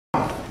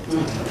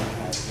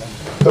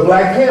The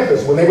Black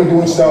Panthers, when they were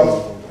doing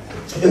stuff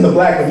in the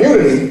black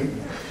community,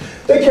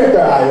 they kept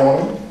their eye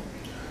on them.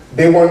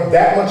 They weren't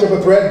that much of a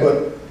threat,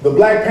 but the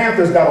Black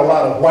Panthers got a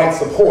lot of white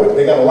support.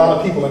 They got a lot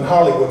of people in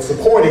Hollywood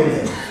supporting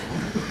them.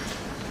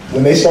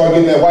 When they started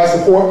getting that white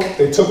support,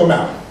 they took them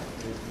out.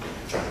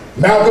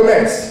 Malcolm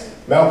X,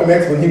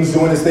 when he was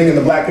doing his thing in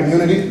the black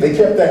community, they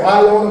kept their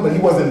eye on him, but he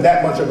wasn't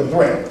that much of a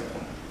threat.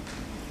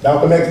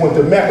 Malcolm X went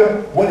to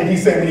Mecca. What did he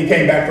say when he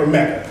came back from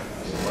Mecca?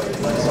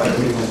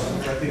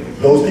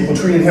 Those people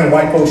treated him,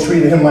 white folks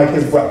treated him like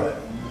his brother.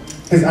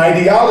 His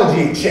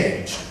ideology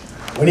changed.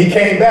 When he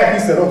came back, he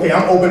said, okay,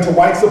 I'm open to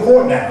white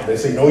support now. They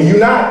say, no, you're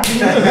not.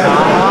 That's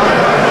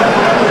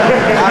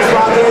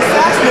why they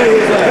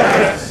assassinated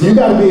him. You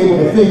got to be able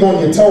to think on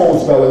your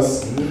toes,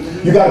 fellas.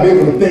 You got to be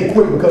able to think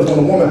quick, because when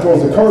a woman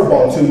throws a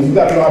curveball to you, you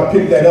got to know how to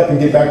pick that up and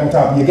get back on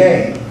top of your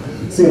game.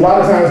 See, a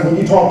lot of times when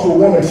you talk to a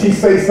woman, she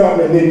says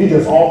something and then you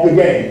just off the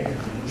game.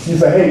 She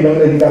say, hey, young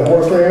lady, you got a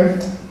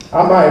boyfriend?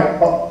 I might.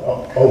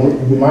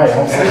 You might.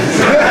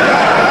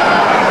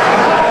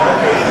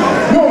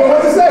 You don't know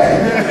what to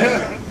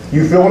say.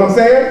 You feel what I'm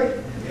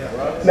saying?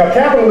 Now,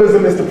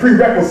 capitalism is the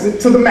prerequisite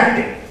to the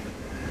macking.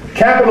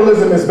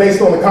 Capitalism is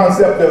based on the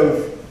concept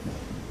of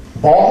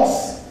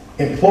boss,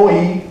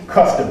 employee,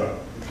 customer.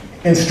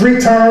 In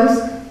street terms,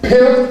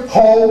 pimp,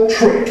 hoe,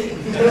 trick.